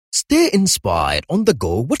Stay inspired on the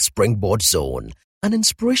go with Springboard Zone, an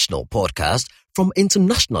inspirational podcast from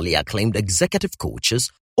internationally acclaimed executive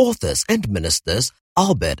coaches, authors and ministers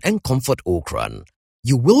Albert and Comfort Okran.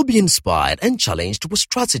 You will be inspired and challenged with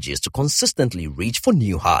strategies to consistently reach for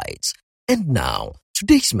new heights. And now,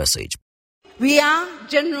 today's message. We are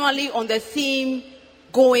generally on the theme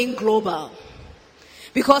going global.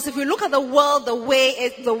 Because if we look at the world the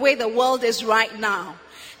way the world is right now,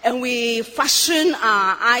 and we fashion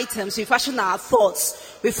our items, we fashion our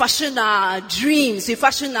thoughts, we fashion our dreams, we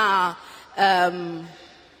fashion our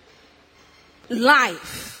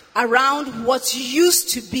life around what used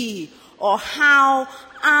to be or how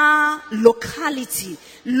our locality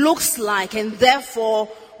looks like, and therefore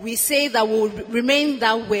we say that we'll remain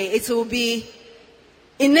that way. It will be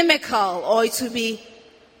inimical, or it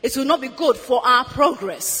will not be good for our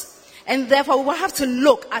progress. And therefore we will have to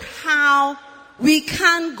look at how we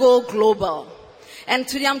can go global. And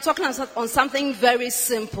today I'm talking on something very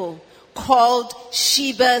simple called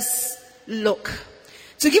Sheba's look.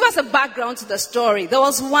 To give us a background to the story, there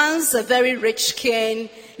was once a very rich king,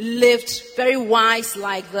 lived very wise,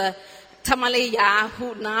 like the Tamale Ya,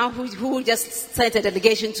 who just sent a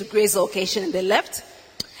delegation to grace the occasion and they left.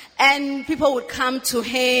 And people would come to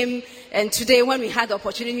him. And today, when we had the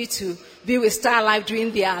opportunity to be with Star Life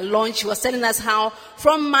during their launch, he was telling us how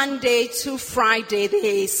from Monday to Friday,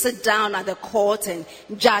 they sit down at the court and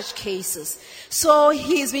judge cases. So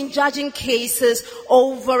he's been judging cases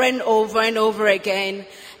over and over and over again.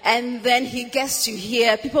 And then he gets to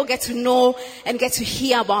hear, people get to know and get to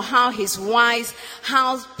hear about how he's wise,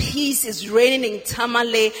 how peace is reigning in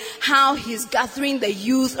Tamale, how he's gathering the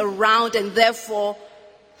youth around, and therefore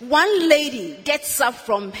one lady gets up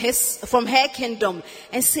from her kingdom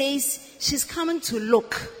and says she's coming to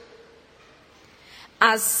look.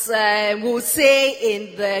 As we would say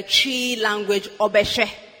in the Twi language, Obeshe.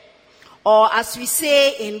 Or as we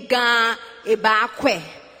say in Ga, Ebakwe.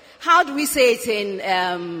 How do we say it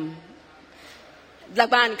in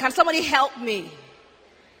Laban? Can somebody help me?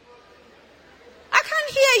 I can't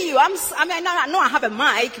hear you. I know I have a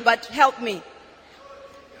mic, but help me.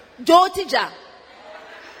 Jotija.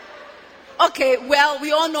 Okay, well,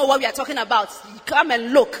 we all know what we are talking about. Come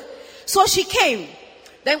and look. So she came.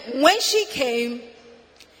 Then when she came,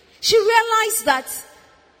 she realized that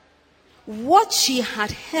what she had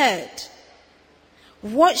heard,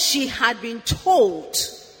 what she had been told,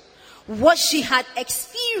 what she had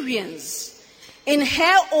experienced in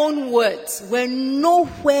her own words were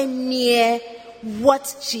nowhere near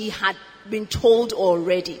what she had been told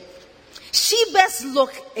already. Sheba's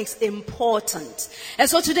look is important. And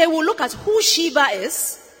so today we'll look at who Sheba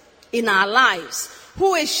is in our lives.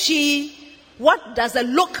 Who is she? What does the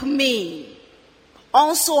look mean?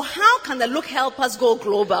 Also, how can the look help us go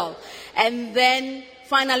global? And then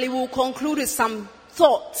finally we'll conclude with some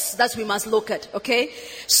thoughts that we must look at, okay?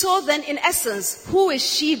 So then in essence, who is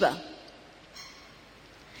Sheba?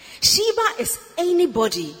 Sheba is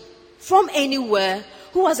anybody from anywhere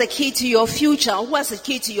who has a key to your future, who has a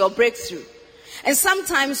key to your breakthrough. And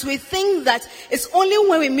sometimes we think that it's only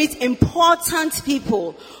when we meet important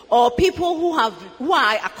people or people who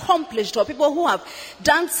are accomplished or people who have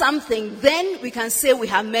done something, then we can say we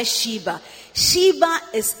have met Sheba. Sheba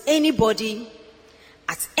is anybody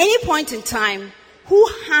at any point in time who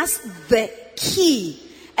has the key,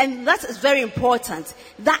 and that is very important,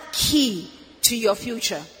 that key to your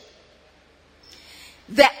future.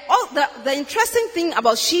 The interesting thing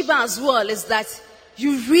about Sheba as well is that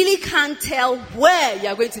you really can't tell where you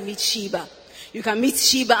are going to meet Sheba. You can meet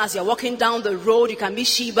Sheba as you're walking down the road. You can meet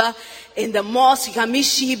Sheba in the mosque. You can meet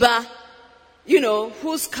Sheba,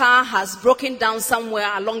 whose car has broken down somewhere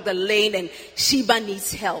along the lane and Sheba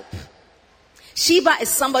needs help. Sheba is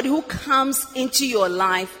somebody who comes into your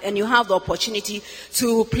life and you have the opportunity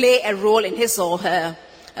to play a role in his or her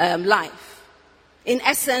life. In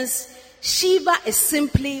essence, Sheba is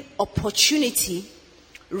simply opportunity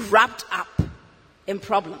wrapped up in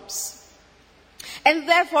problems. And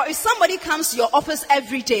therefore, if somebody comes to your office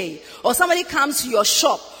every day, or somebody comes to your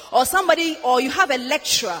shop, or you have a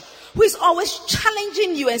lecturer who is always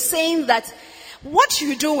challenging you and saying that what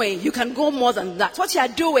you're doing, you can go more than that. What you are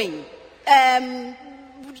doing,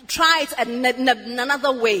 try it in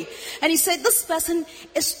another way. And he said, this person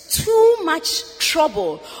is too much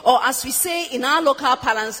trouble, or as we say in our local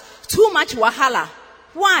parlance, too much wahala.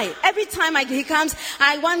 Why? Every time he comes,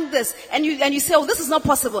 I want this. And you say, oh, this is not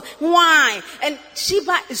possible. Why? And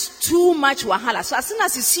Sheba is too much wahala. So as soon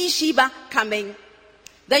as you see Sheba coming,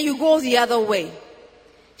 then you go the other way.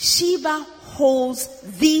 Sheba holds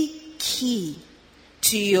the key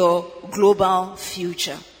to your global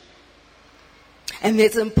future. And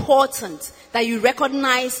it's important that you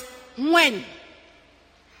recognize when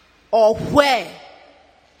or where.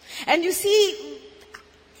 And you see,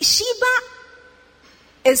 Sheba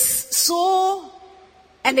is so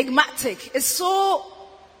enigmatic. It's so,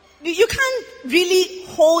 you can't really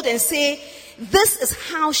hold and say, this is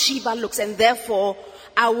how Sheba looks, and therefore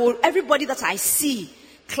everybody that I see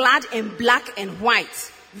clad in black and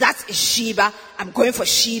white, that is Sheba. I'm going for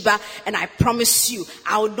Sheba, and I promise you,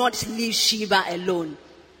 I will not leave Sheba alone.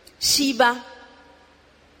 Sheba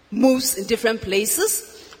moves in different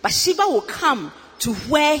places, but Sheba will come to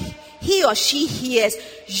where he or she hears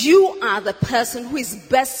you are the person who is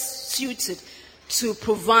best suited to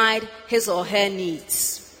provide his or her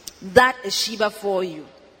needs. That is Sheba for you.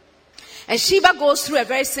 And Sheba goes through a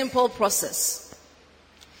very simple process.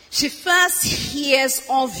 She first hears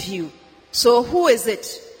of you. So who is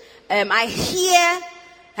it? I hear,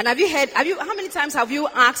 and how many times have you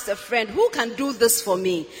asked a friend, who can do this for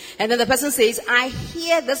me? And then the person says, I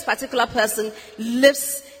hear this particular person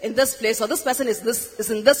lives in this place, or this person is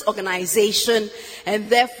in this organization, and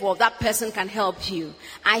therefore that person can help you.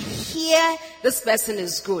 I hear this person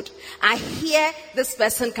is good. I hear this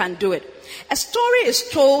person can do it. A story is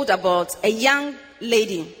told about a young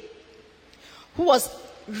lady who was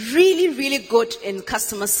really, really good in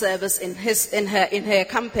customer service in her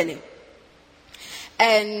company.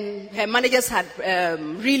 And her managers had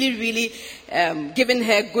really given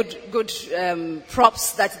her good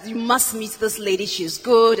props that you must meet this lady, she's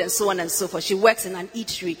good, and so on and so forth. She works in an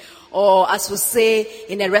eatery, or as we say,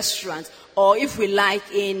 in a restaurant, or if we like,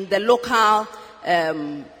 in the local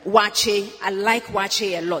wache. I like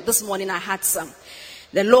wache a lot. This morning I had some.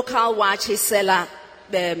 The local wache seller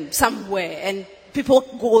somewhere, and people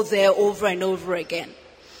go there over and over again.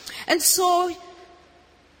 And so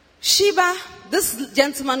Sheba, this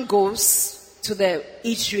gentleman, goes to the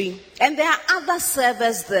eatery, and there are other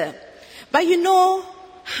servers there. But you know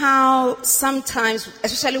how sometimes,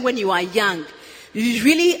 especially when you are young, you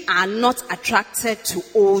really are not attracted to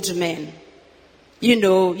old men. You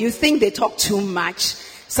know, you think they talk too much.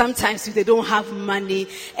 Sometimes they don't have money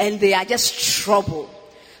and they are just trouble.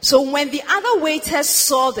 So when the other waiters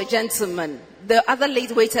saw the gentleman, the other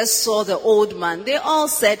late waiters saw the old man, they all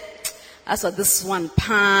said, as for this one,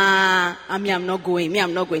 I'm not going.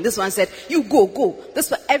 This one said, you go.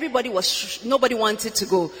 Nobody wanted to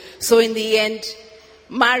go. So in the end,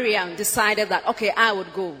 Mariam decided that, okay, I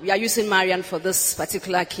would go. We are using Mariam for this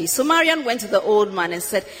particular case. So Mariam went to the old man and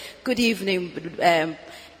said, good evening,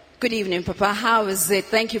 Papa. How is it?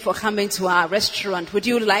 Thank you for coming to our restaurant. What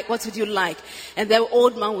would you like? And the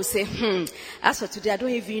old man would say, as for today, I don't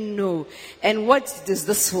even know. And what does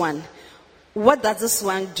this one? What does this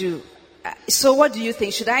one do? So what do you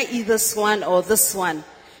think? Should I eat this one or this one?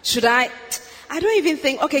 I don't even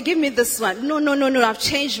think, okay, give me this one. No, I've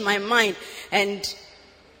changed my mind. And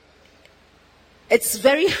it's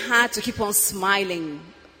very hard to keep on smiling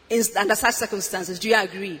under such circumstances. Do you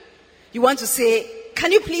agree? You want to say,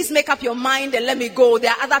 can you please make up your mind and let me go?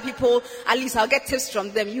 There are other people, at least I'll get tips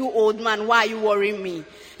from them. You old man, why are you worrying me?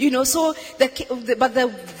 You know, so, but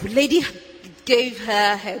the lady gave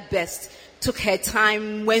her best. Took her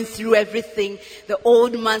time, went through everything. The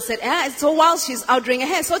old man said, so while she's ordering her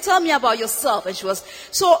hair, so tell me about yourself. And she was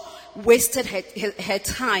so wasted her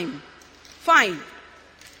time. Fine.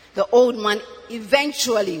 The old man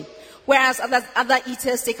eventually, whereas other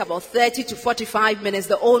eaters take about 30 to 45 minutes,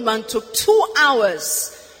 the old man took 2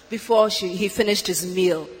 hours before he finished his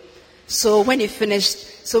meal. So when he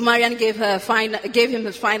finished, so Mariam gave him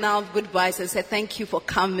the final goodbyes and said, thank you for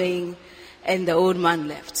coming. And the old man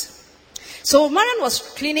left. So Mariam was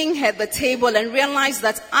cleaning the table and realized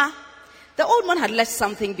that the old man had left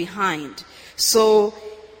something behind. So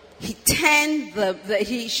he turned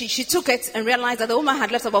she took it and realized that the old man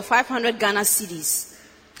had left about 500 Ghana cedis.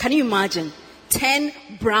 Can you imagine? 10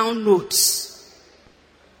 brown notes.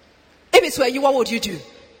 If it's where you, what would you do?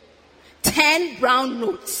 10 brown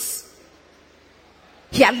notes.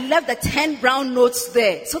 He had left the 10 brown notes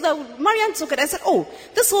there. So Mariam took it and said,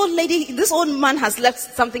 this old man has left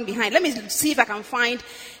something behind. Let me see if I can find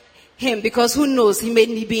him, because who knows, he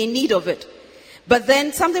may be in need of it. But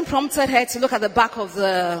then something prompted her to look at the back of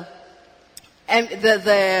the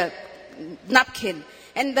napkin.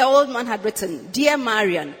 And the old man had written, Dear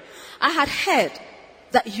Mariam, I had heard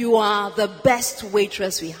that you are the best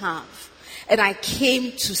waitress we have. And I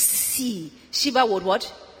came to see. Sheba would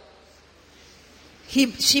what?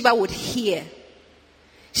 Sheba would hear.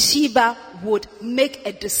 Sheba would make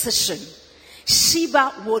a decision.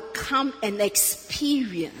 Sheba would come and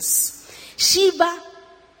experience. Sheba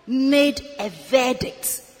made a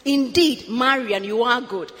verdict Indeed, Marian, you are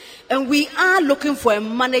good. And we are looking for a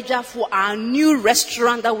manager for our new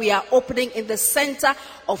restaurant that we are opening in the center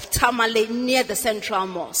of Tamale near the Central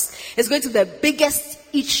Mosque. It's going to be the biggest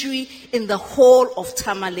eatery in the whole of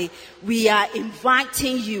Tamale. We are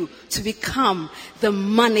inviting you to become the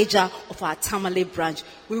manager of our Tamale branch.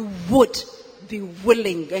 We would be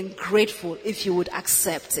willing and grateful if you would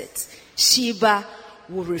accept it. Sheba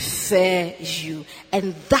will refer you.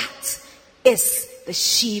 And that is the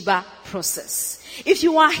Sheba process. If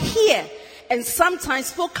you are here, and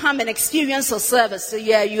sometimes people come and experience a service, so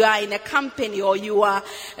yeah, you are in a company, or you are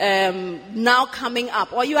now coming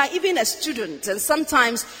up, or you are even a student, and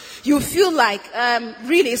sometimes you feel like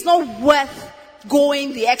really it's not worth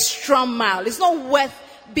going the extra mile. It's not worth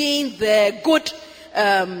being the good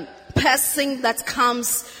person that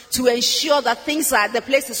comes to ensure that the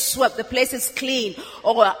place is swept, the place is clean,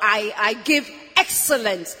 or I give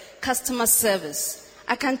excellent customer service.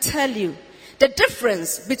 I can tell you the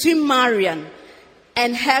difference between Marian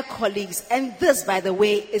and her colleagues, and this, by the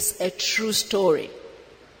way, is a true story.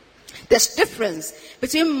 The difference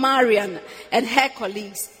between Marian and her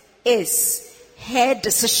colleagues is her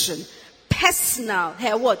decision, personal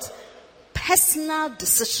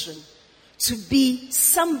decision to be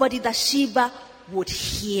somebody that Sheba would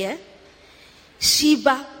hear,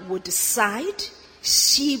 Sheba would decide,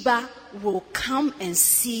 Sheba will come and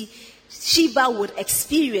see, Sheba would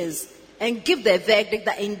experience and give the verdict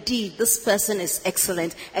that indeed this person is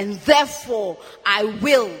excellent, and therefore I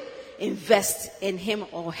will invest in him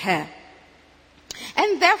or her.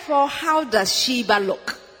 And therefore, how does Sheba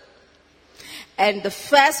look? And the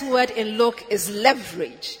first word in look is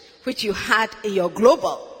leverage, which you had in your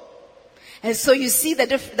global. And so you see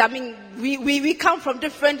we come from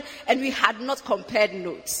different, and we had not compared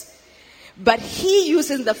notes. But he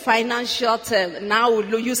using the financial term, now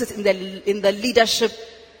we'll use it in the leadership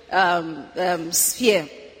sphere.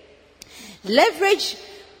 Leverage.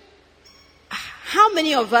 How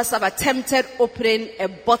many of us have attempted opening a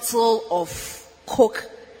bottle of Coke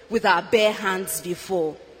with our bare hands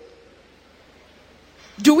before?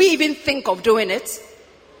 Do we even think of doing it?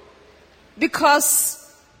 Because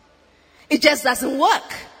it just doesn't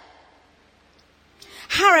work.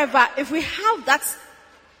 However, if we have that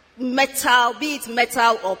metal, be it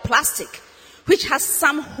metal or plastic, which has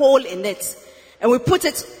some hole in it, and we put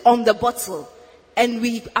it on the bottle, and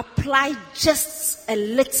we apply just a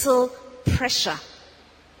little pressure,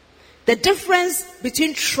 the difference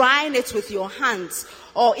between trying it with your hands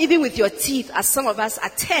or even with your teeth, as some of us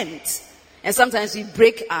attempt, and sometimes we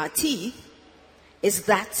break our teeth, is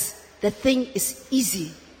that the thing is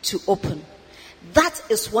easy to open. That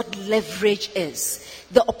is what leverage is.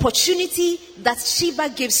 The opportunity that Sheba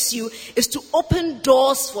gives you is to open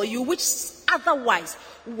doors for you which otherwise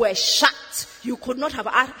were shut. You could not have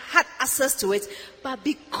had access to it, but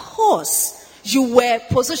because you were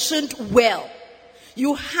positioned well,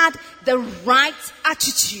 you had the right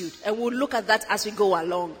attitude, and we'll look at that as we go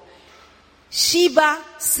along. Sheba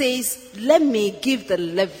says, let me give the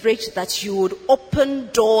leverage that you would open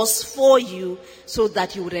doors for you so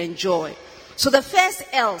that you would enjoy. So the first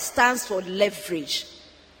L stands for leverage.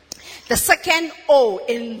 The second O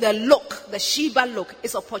in the look, the Sheba look,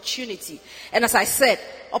 is opportunity. And as I said,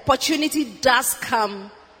 opportunity does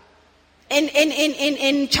come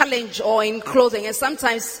in challenge or in clothing. And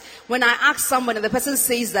sometimes when I ask someone and the person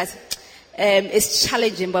says that it's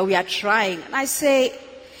challenging, but we are trying. And I say,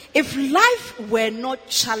 if life were not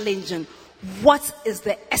challenging, what is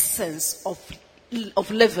the essence of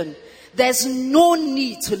living? There's no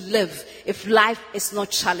need to live if life is not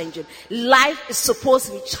challenging. Life is supposed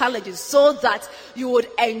to be challenging so that you would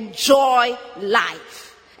enjoy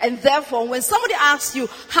life. And therefore, when somebody asks you,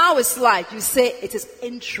 how is life? You say, it is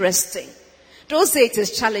interesting. Don't say it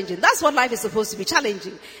is challenging. That's what life is supposed to be,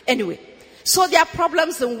 challenging. Anyway, so there are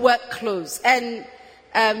problems in work clothes. And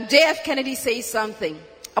J.F. Kennedy says something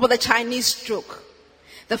about the Chinese stroke.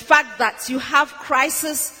 The fact that you have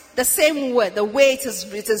crisis, the same word, the way it is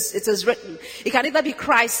written. It can either be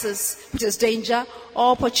crisis, which is danger,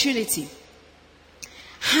 or opportunity.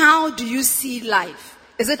 How do you see life?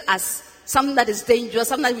 Is it as something that is dangerous,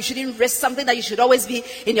 something that you shouldn't risk, something that you should always be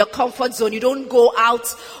in your comfort zone, you don't go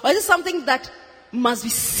out? Or is it something that must be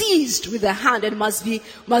seized with the hand and must be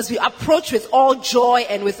approached with all joy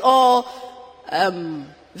and with all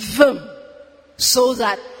vim, so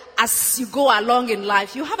that as you go along in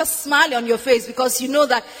life, you have a smile on your face because you know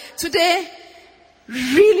that today,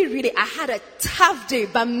 really, I had a tough day,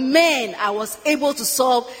 but man, I was able to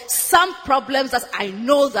solve some problems that I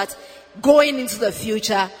know that going into the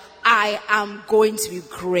future, I am going to be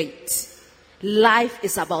great. Life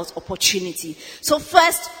is about opportunity. So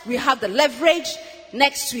first, we have the leverage.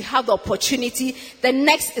 Next, we have the opportunity. The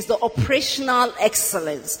next is the operational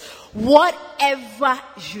excellence. Whatever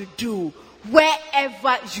you do,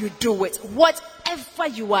 wherever you do it, whatever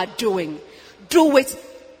you are doing, do it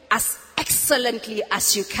as excellently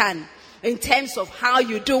as you can. In terms of how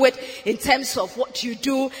you do it, in terms of what you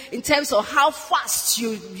do, in terms of how fast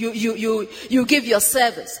you give your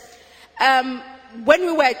service. When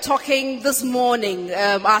we were talking this morning,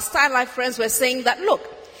 our Style Life friends were saying that, look,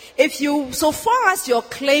 so far as your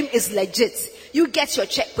claim is legit, you get your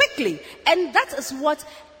check quickly. And that is what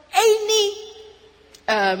any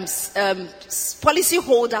policy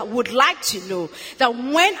holder would like to know, that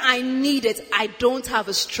when I need it, I don't have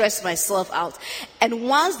to stress myself out. And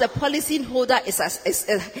once the policy holder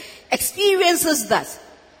experiences that,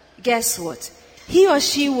 guess what? He or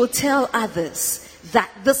she will tell others that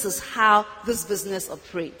this is how this business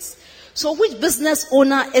operates. So which business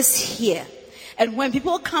owner is here? And when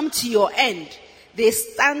people come to your end, they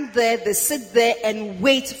stand there, they sit there and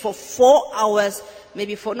wait for 4 hours,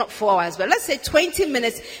 maybe not 4 hours, but let's say 20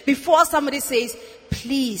 minutes before somebody says,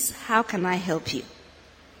 please, how can I help you?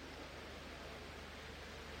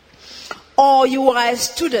 Or you are a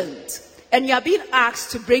student and you are being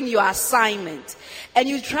asked to bring your assignment and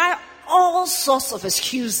you try all sorts of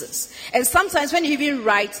excuses. And sometimes when you even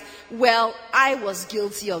write, well, I was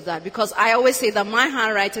guilty of that, because I always say that my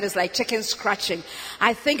handwriting is like chicken scratching.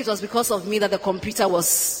 I think it was because of me that the computer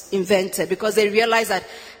was invented, because they realized that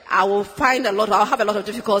I'll have a lot of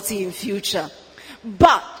difficulty in future.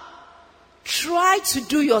 But try to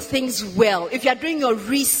do your things well. If you are doing your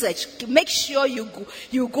research, make sure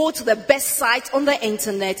you go to the best site on the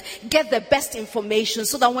internet, get the best information,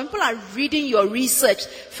 so that when people are reading your research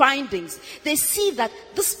findings, they see that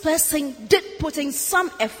this person did put in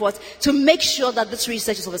some effort to make sure that this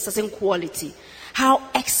research is of a certain quality. How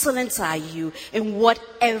excellent are you in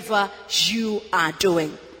whatever you are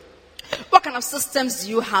doing? What kind of systems do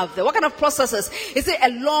you have there? What kind of processes? Is it a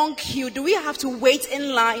long queue? Do we have to wait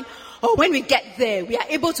in line? Or when we get there, we are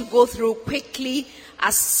able to go through quickly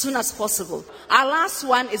as soon as possible? Our last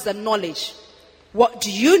one is the knowledge. What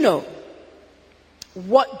do you know?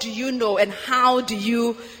 What do you know, and how do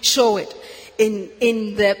you show it?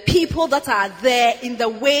 In the people that are there, in the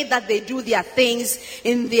way that they do their things,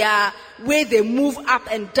 in their way they move up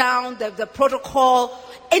and down, the protocol,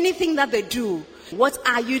 anything that they do. What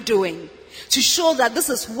are you doing to show that this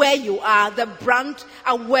is where you are, the brand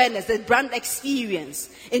awareness, the brand experience,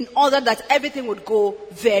 in order that everything would go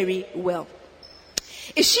very well?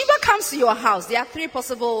 If Sheba comes to your house, there are 3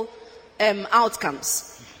 possible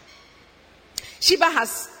outcomes. Sheba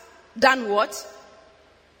has done what?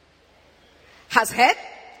 Has heard,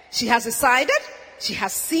 she has decided, she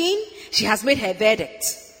has seen, she has made her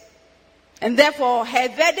verdict. And therefore, her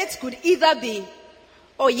verdict could either be,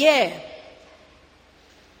 oh yeah,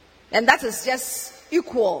 and that is just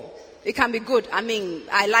equal. It can be good.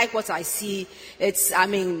 I like what I see.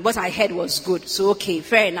 What I heard was good. So, okay,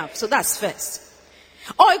 fair enough. So that's first.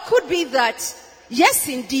 Or it could be that, yes,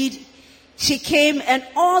 indeed, she came and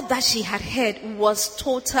all that she had heard was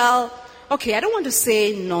total, okay, I don't want to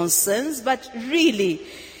say nonsense, but really,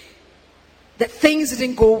 that things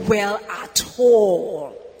didn't go well at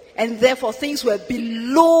all. And therefore, things were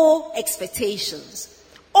below expectations.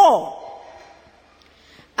 Or,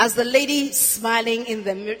 as the lady smiling in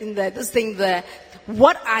this thing there,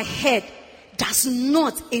 what I heard does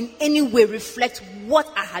not in any way reflect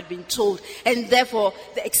what I had been told, and therefore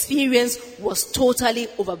the experience was totally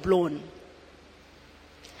overblown.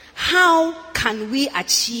 How can we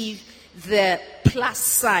achieve the plus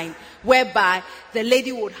sign whereby the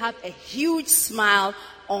lady would have a huge smile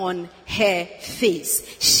on her face?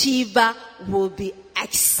 Sheba will be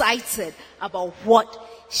excited about what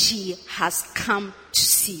she has come to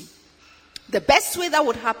see. The best way that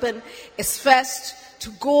would happen is first to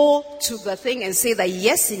go to the thing and say that,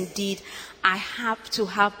 yes, indeed, I have to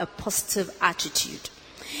have a positive attitude.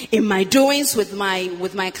 In my doings with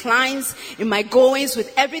my clients, in my goings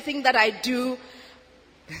with everything that I do,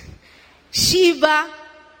 Sheba,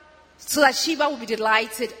 so that Sheba will be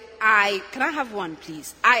delighted. Can I have one,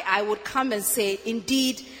 please? I would come and say,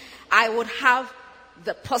 indeed, I would have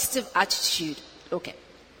the positive attitude. Okay.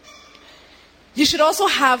 You should also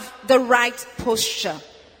have the right posture.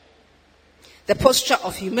 The posture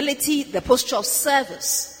of humility, the posture of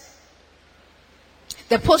service,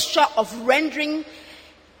 the posture of rendering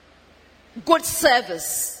good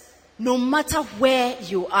service no matter where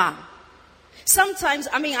you are. Sometimes,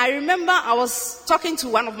 I remember I was talking to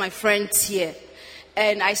one of my friends here,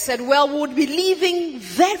 and I said, well, we would be leaving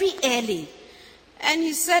very early. And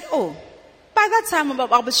he said, oh, by that time,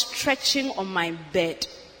 I'll be stretching on my bed.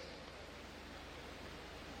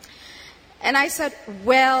 And I said,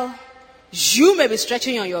 well, you may be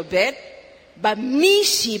stretching on your bed, but me,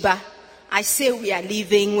 Sheba, I say we are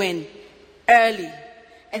leaving when? Early.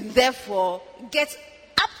 And therefore, get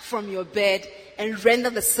up from your bed and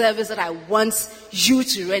render the service that I want you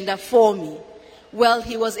to render for me. Well,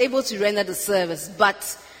 he was able to render the service,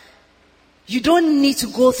 but you don't need to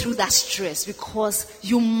go through that stress, because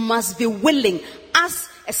you must be willing as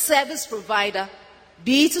a service provider,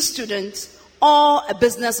 be it a student or a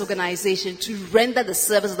business organization, to render the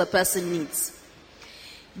service the person needs.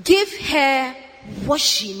 Give her what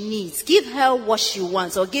she needs. Give her what she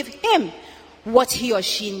wants, or give him what he or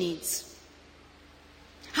she needs.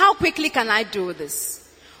 How quickly can I do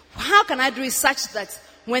this? How can I do it such that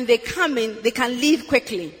when they come in, they can leave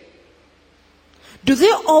quickly? Do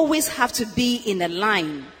they always have to be in a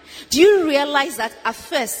line? Do you realize that at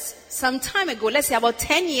first, some time ago, let's say about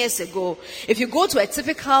 10 years ago, if you go to a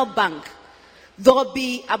typical bank, there'll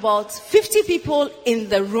be about 50 people in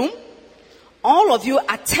the room, all of you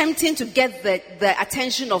attempting to get the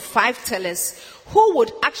attention of 5 tellers who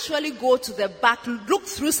would actually go to the back, look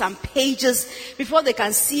through some pages before they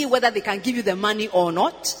can see whether they can give you the money or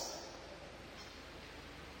not.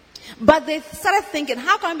 But they started thinking,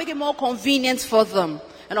 how can I make it more convenient for them?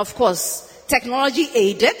 And of course, technology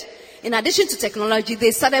aided. In addition to technology,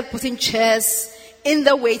 they started putting chairs in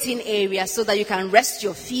the waiting area so that you can rest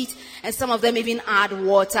your feet, and some of them even add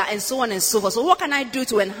water, and so on and so forth. So what can I do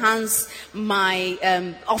to enhance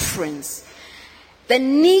my offerings? The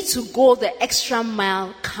need to go the extra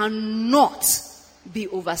mile cannot be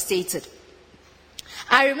overstated.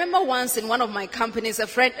 I remember once in one of my companies, a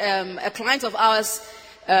client of ours,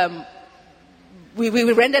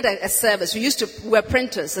 we rendered a service. We were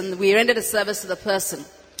printers, and we rendered a service to the person.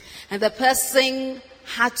 And the person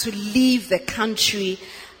had to leave the country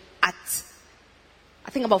at,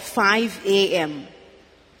 I think, about 5 a.m.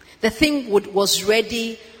 The thing was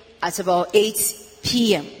ready at about 8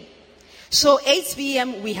 p.m. So 8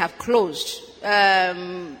 p.m. we have closed.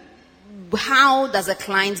 How does a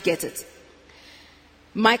client get it?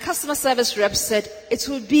 My customer service rep said, it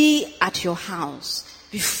will be at your house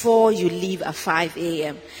before you leave at 5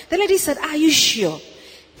 a.m. The lady said, are you sure?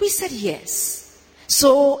 We said yes.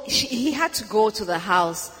 So he had to go to the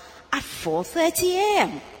house at 4:30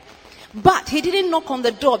 a.m. But he didn't knock on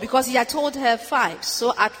the door because he had told her 5.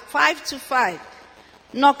 So at 5 to 5,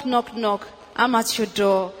 knock, knock, knock. I'm at your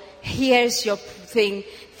door. Here's your thing.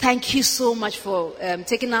 Thank you so much for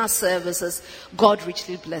taking our services. God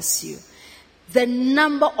richly bless you. The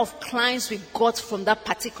number of clients we got from that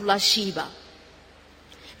particular Sheba,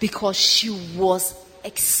 because she was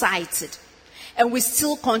excited. And we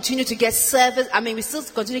still continue to get service. We still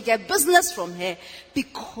continue to get business from her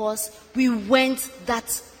because we went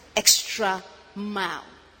that extra mile.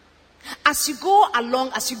 As you go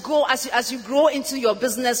along, as you grow into your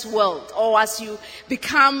business world, or as you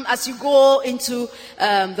go into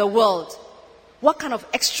the world, what kind of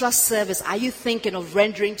extra service are you thinking of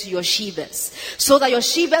rendering to your Shebas, so that your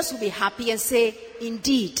Shebas will be happy and say,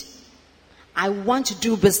 indeed, I want to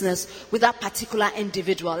do business with that particular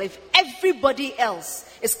individual. If everybody else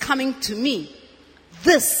is coming to me,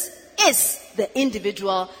 this is the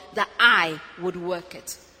individual that I would work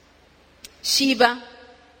it. Sheba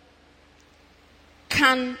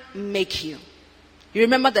can make you. You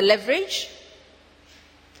remember the leverage?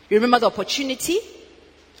 You remember the opportunity?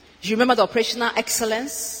 You remember the operational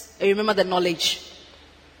excellence? And you remember the knowledge?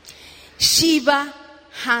 Sheba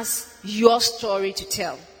has your story to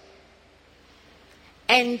tell.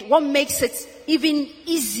 And what makes it even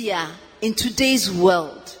easier in today's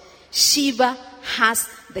world, Sheba has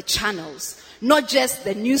the channels, not just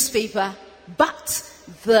the newspaper, but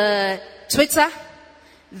the Twitter,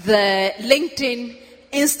 the LinkedIn,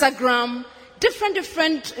 Instagram, different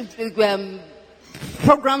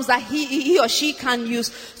programs that he or she can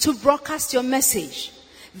use to broadcast your message.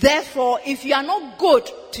 Therefore, if you are not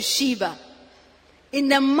good to Sheba,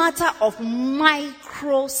 in a matter of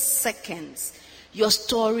microseconds, your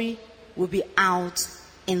story will be out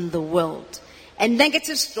in the world. A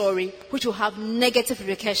negative story which will have negative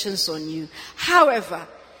repercussions on you. However,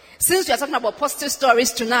 since we are talking about positive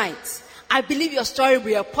stories tonight, I believe your story will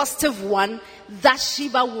be a positive one that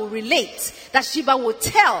Sheba will relate, that Sheba will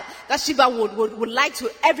tell, that Sheba would like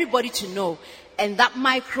to everybody to know. And that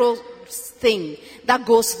micro thing that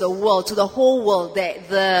goes to the world, to the whole world,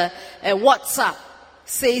 the WhatsApp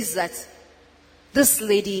says that this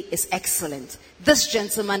lady is excellent. This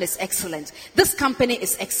gentleman is excellent. This company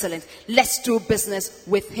is excellent. Let's do business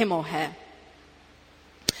with him or her.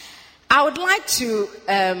 I would like to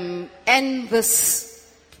end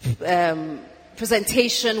this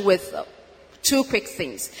presentation with two quick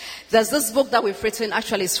things. There's this book that we've written,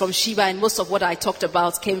 actually it's from Sheba, and most of what I talked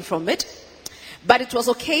about came from it. But it was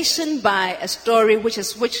occasioned by a story which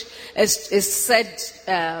is said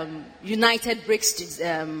United breaks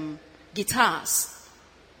guitars.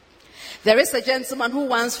 There is a gentleman who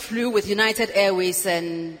once flew with United Airways,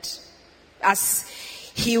 and as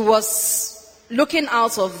he was looking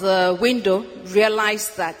out of the window,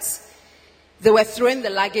 realized that they were throwing the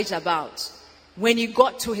luggage about. When he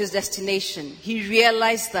got to his destination, he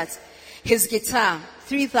realized that his guitar,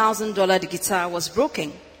 $3,000 guitar, was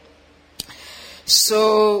broken.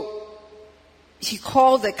 So he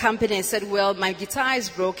called the company and said, well, my guitar is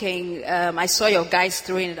broken. I saw your guys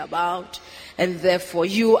throwing it about, and therefore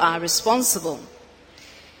you are responsible.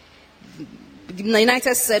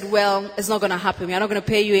 United said, well, it's not going to happen. We are not going to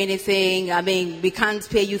pay you anything. I mean, we can't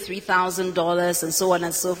pay you $3,000 and so on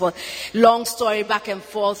and so forth. Long story, back and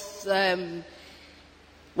forth.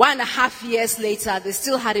 1.5 years later, they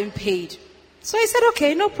still hadn't paid. So he said,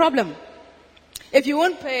 okay, no problem. If you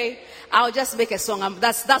won't pay, I'll just make a song.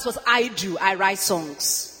 That's what I do. I write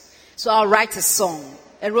songs. So I'll write a song.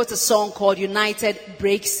 I wrote a song called United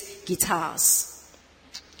Breaks Guitars.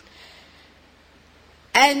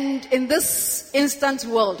 And in this instant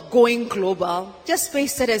world, going global, just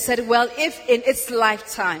faced it and said, well, if in its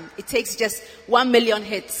lifetime it takes just 1 million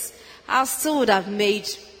hits, I still would have made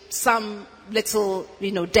some little,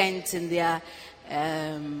 dent in their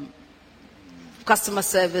customer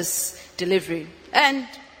service delivery. And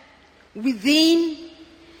within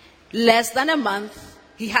less than a month,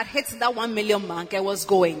 he had hit that 1 million mark and was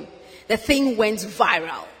going. The thing went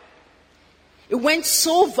viral. It went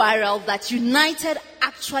so viral that United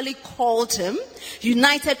actually called him.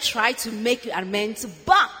 United tried to make amends,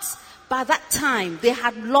 but by that time, they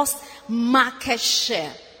had lost market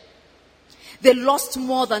share. They lost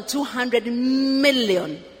more than 200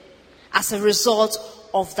 million as a result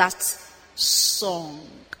of that song.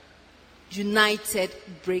 United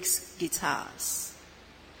Breaks Guitars.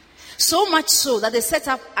 So much so that they set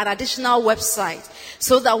up an additional website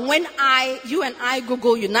so that when you and I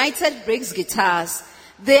Google United Breaks Guitars,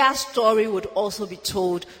 their story would also be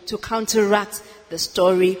told to counteract the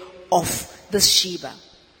story of the Sheba.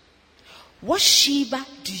 What Sheba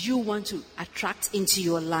do you want to attract into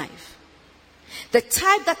your life? The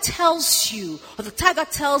type that tells you, or the type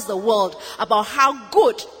that tells the world about how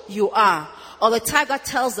good you are, or the type that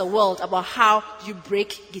tells the world about how you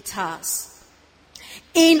break guitars.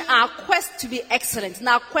 In our quest to be excellent, in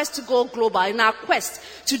our quest to go global, in our quest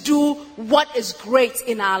to do what is great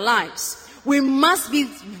in our lives, we must be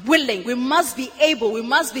willing, we must be able, we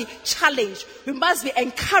must be challenged, we must be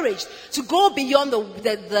encouraged to go beyond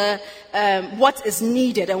what is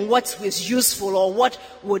needed and what is useful or what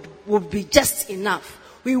would be just enough.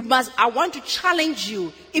 I want to challenge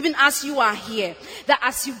you, even as you are here, that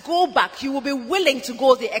as you go back, you will be willing to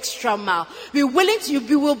go the extra mile. You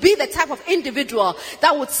will be the type of individual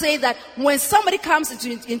that would say that when somebody comes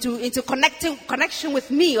into connection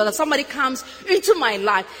with me, or that somebody comes into my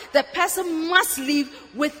life, the person must leave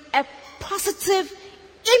with a positive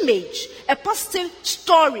image, a positive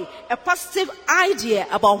story, a positive idea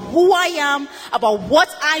about who I am, about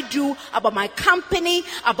what I do, about my company,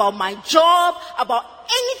 about my job, about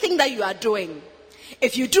anything that you are doing.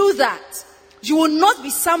 If you do that, you will not be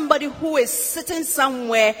somebody who is sitting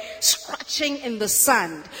somewhere scratching in the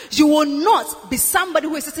sand. You will not be somebody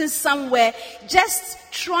who is sitting somewhere just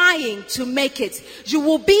trying to make it. You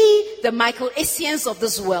will be the Michael Essien of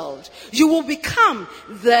this world. You will become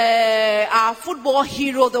our football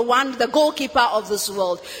hero, the goalkeeper of this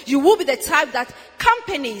world. You will be the type that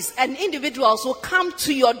companies and individuals will come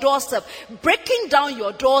to your doorstep, breaking down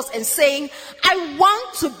your doors and saying, I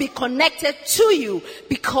want to be connected to you,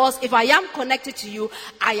 because if I am connected to you,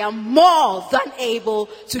 I am more than able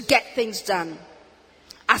to get things done.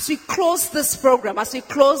 As we close this program, as we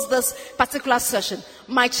close this particular session,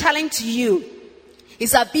 my challenge to you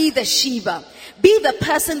is that be the Sheba. Be the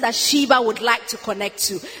person that Sheba would like to connect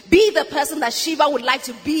to. Be the person that Sheba would like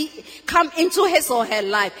to come into his or her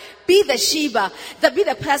life. Be the Sheba. Be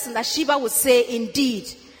the person that Sheba would say, indeed,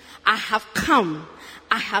 I have come,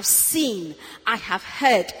 I have seen, I have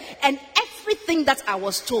heard, and everything that I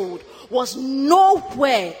was told was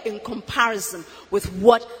nowhere in comparison with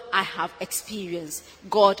what I have experienced.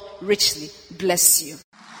 God richly bless you.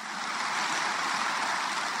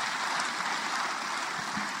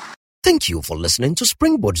 Thank you for listening to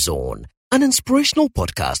Springboard Zone, an inspirational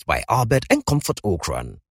podcast by Albert and Comfort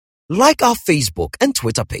Okran. Like our Facebook and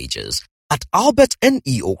Twitter pages at Albert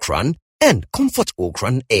N.E. Okran and Comfort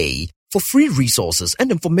Okran A For free resources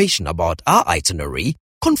and information about our itinerary,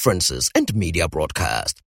 conferences, and media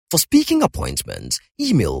broadcast. For speaking appointments,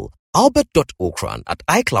 email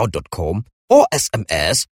albert.okran@icloud.com or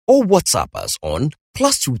SMS or WhatsApp us on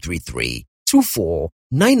 +233 24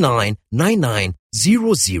 99 99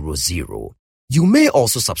 000. You may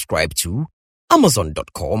also subscribe to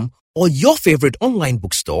Amazon.com or your favorite online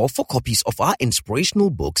bookstore for copies of our inspirational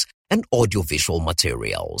books and audiovisual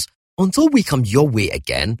materials. Until we come your way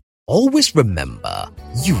again, always remember,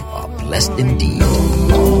 you are blessed indeed.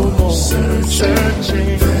 Searching